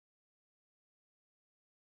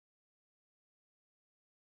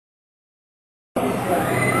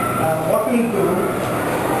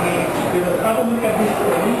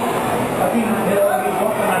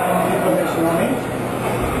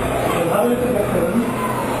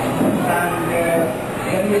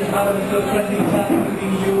have a little friendly chat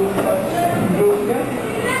between you and group here.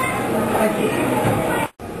 Thank you.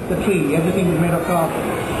 The tree, everything is made of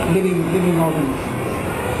carbon, living organisms.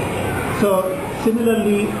 So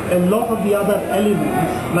similarly, a lot of the other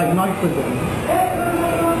elements, like nitrogen,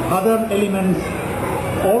 other elements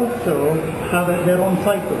also have their own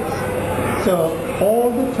cycles. So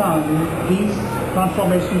all the time these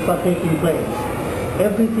transformations are taking place.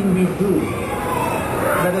 Everything we do,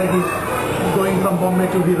 whether it is going from Bombay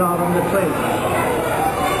to Dadar on the train,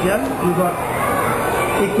 yeah, you got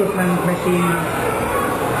equipment, machines.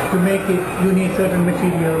 To make it, you need certain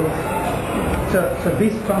materials. So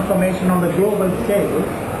this transformation on the global scale,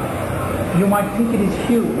 you might think it is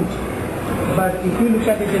huge, but if you look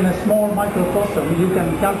at it in a small microcosm, you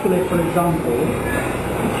can calculate, for example,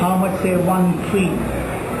 how much, say, one tree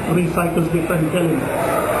recycles different elements.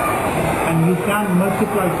 And you can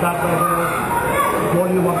multiply that by the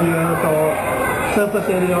volume of the earth or surface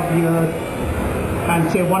area of the earth,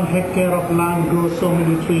 and say 1 hectare of land grows so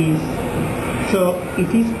many trees. So it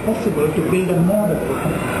is possible to build a model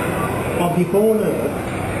of the whole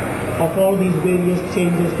earth, of all these various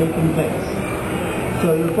changes taking place.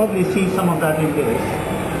 So you'll probably see some of that in this.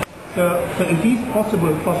 So it is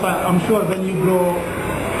possible, because I'm sure when you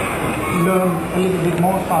learn a little bit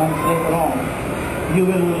more science later on, you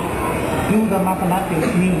will do the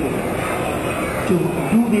mathematics needed to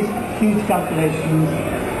do these huge calculations,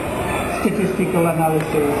 statistical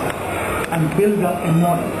analysis, and build up a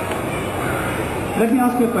model. Let me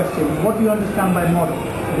ask you a question. What do you understand by model?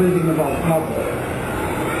 Building a model.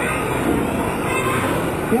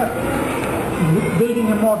 Yeah.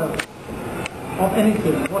 Building a model of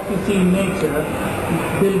anything. What you see in nature,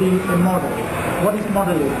 building a model. What is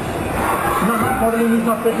modeling? No, modeling is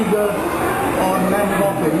not pretty girls or man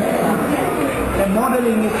walking. A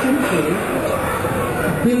modeling is simply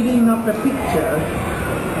building up a picture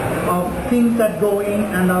of things that go in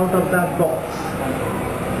and out of that box.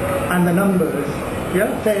 And the numbers,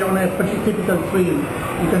 yeah, say on a typical tree,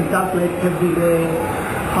 you can calculate every day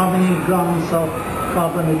how many grams of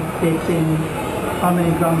carbon it takes in, how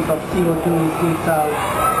many grams of CO2 it leaks out,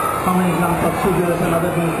 how many grams of sugars and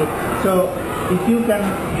other things. So if you can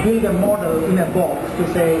build a model in a box to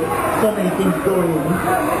say so many things go in,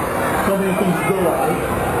 so many things go out,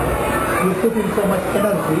 you put in so much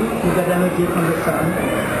energy, you get energy from the sun.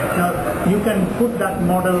 Now you can put that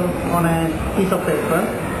model on a piece of paper,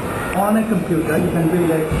 on a computer. You can build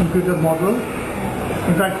a computer model.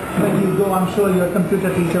 In fact, when you go, I'm sure your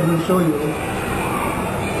computer teacher will show you.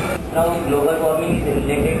 Now, global warming is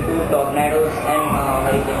related to tornadoes and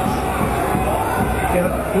hurricanes. Okay,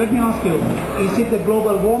 let me ask you, is it the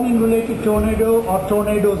global warming related tornado or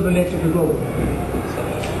tornadoes related to global?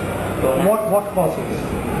 What causes?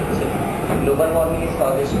 Global warming is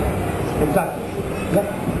causes. Exactly. Yeah.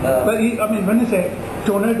 But I mean, when you say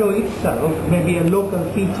tornado itself may be a local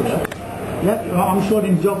feature, yeah, I'm sure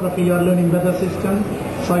in geography you are learning weather systems,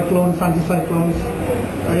 cyclones, anticyclones,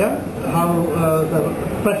 yeah, how the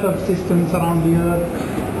pressure systems around the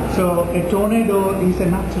earth. So a tornado is a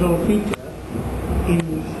natural feature.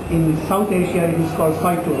 In South Asia it is called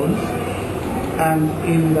cyclones, and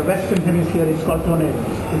in the Western Hemisphere it's called tornadoes.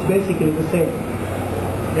 It's basically the same.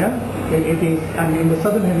 Yeah, it is, and in the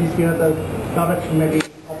Southern Hemisphere the direction may be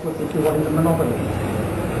opposite to what is a monopoly.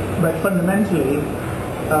 But fundamentally,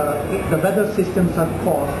 the weather systems are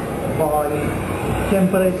caused by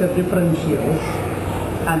temperature differentials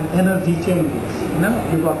and energy changes. You know,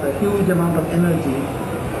 you've got a huge amount of energy,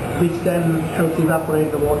 which then helps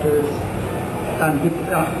evaporate the waters, and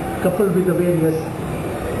coupled with the various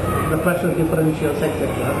the pressure differentials,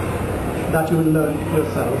 etc., that you will learn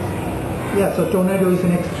yourself. Yeah, so tornado is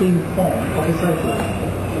an extreme form of a cyclone.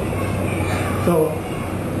 So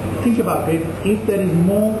think about it. If there is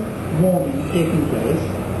more warming taking place,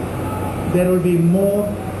 there will be more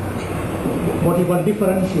what you call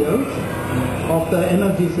differentials of the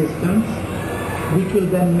energy systems, which will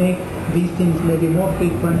then make these things maybe more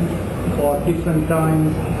frequent or different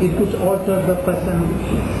times. It could alter the present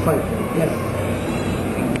cycle. Yes.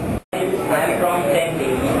 I am from 10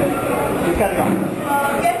 days. You carry on.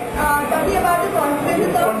 Yes, talking about the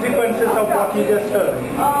Consequences of what you just heard.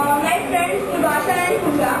 My friends Subhasha and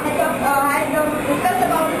Pooja had discussed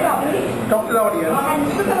about the problem. Talk to the audience. And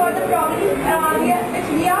discussed about the problem which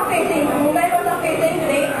we are facing, Mumbai was facing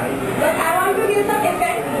today. But I want to give some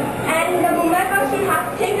effect, and the Mumbai should have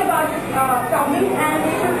to think about this problem, and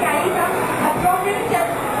they should carry some appropriate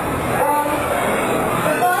steps.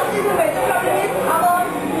 The first is the major problem is our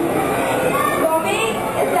Bombay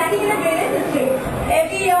is lacking in the drainage system.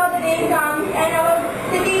 Every year the rain comes and our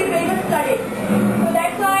city is very much flooded. So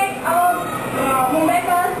that's why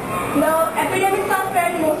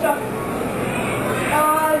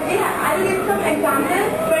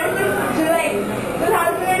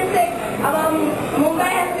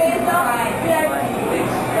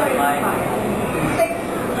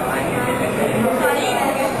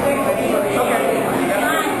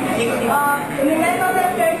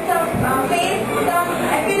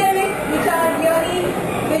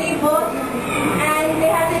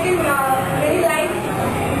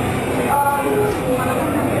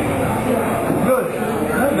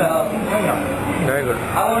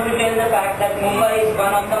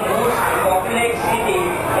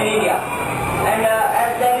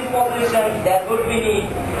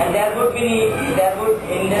and there would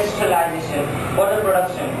industrialization for the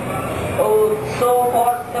production. So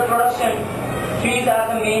for the production, trees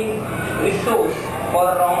are the main resource for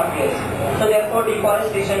raw materials. So therefore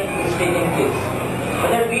deforestation is taking place.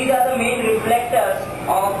 The trees are the main reflectors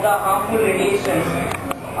of the harmful radiations,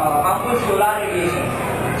 harmful solar radiations.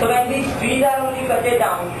 So when these trees are only cut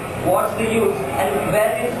down, what's the use and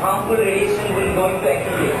where this harmful radiation will going to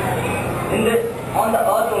accumulate? On the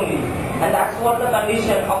earth only. And that's what the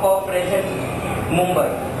condition of our present Mumbai.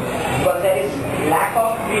 Because there is lack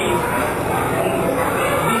of trees. And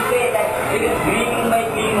we say that it is green Mumbai,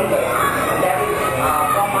 clean Mumbai. That is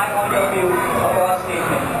from my point of view of our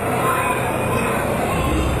statement.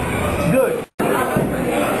 Good.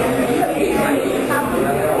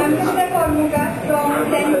 I'm Mr. Kormuka from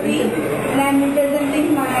 10B and I'm representing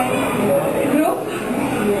my group.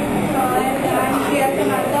 And I'm here as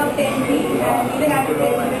another 10B and even I'm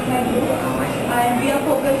representing my group. And we are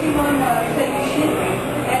focusing on solution.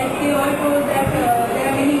 As we all know that there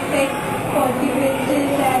are many effects,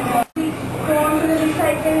 consequences and from the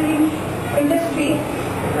recycling industry.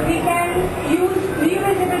 We can use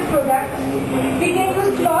reusable products. We can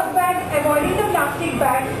use cloth bags, avoiding the plastic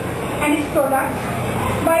bag and its products.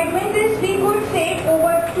 By doing this, we could save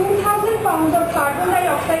over 2,000 pounds of carbon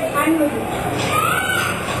dioxide annually.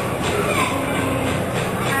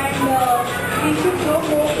 And we should grow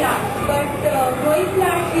more plants. But growing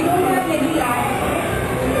plants, we don't have many land.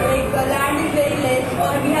 Like land is very less,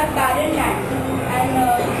 or we have barren land, and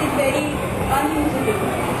it is very unusable.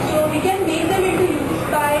 So we can make them into use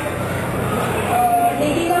by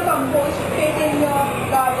making a compost pit in your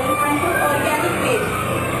garden and put organic waste.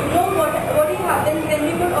 You know what happens when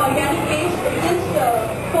we put organic waste? It just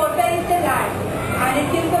fertilizes the land and it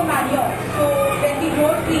gives the manure. So when we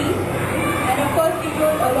grow trees, and of course we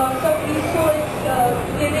grow lots of trees, so it's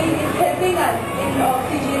helping us in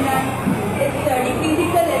oxygen and it's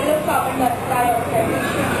decreasing the level of carbon dioxide, which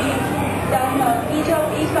should be done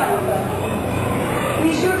each one of us. We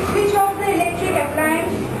should switch off the electric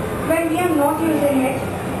appliance when we are not using it.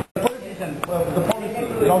 The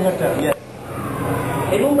policy, longer term, yes.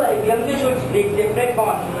 In Mumbai, youngsters should reflect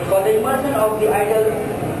on for the immersion of the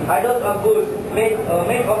idols of goods made of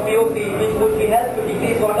POP, which would be help to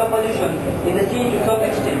decrease water pollution in the sea to some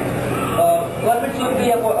extent. Government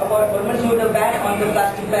should ban on the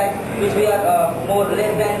plastic bag, which we are more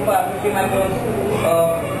less than 50 microns.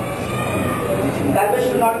 Garbage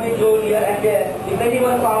should not be thrown here and there. If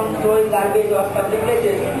anyone found throwing garbage or public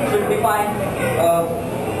places, should be fined.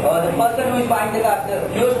 The person who is buying the car,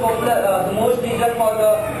 the most reason for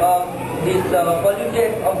this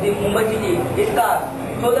polluted of the Mumbai city is cars.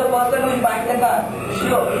 So the person who is buying the car, he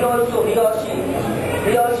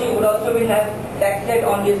or she would also be taxed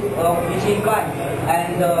on this which he is buying.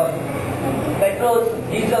 And petrol,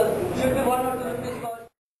 diesel should be one.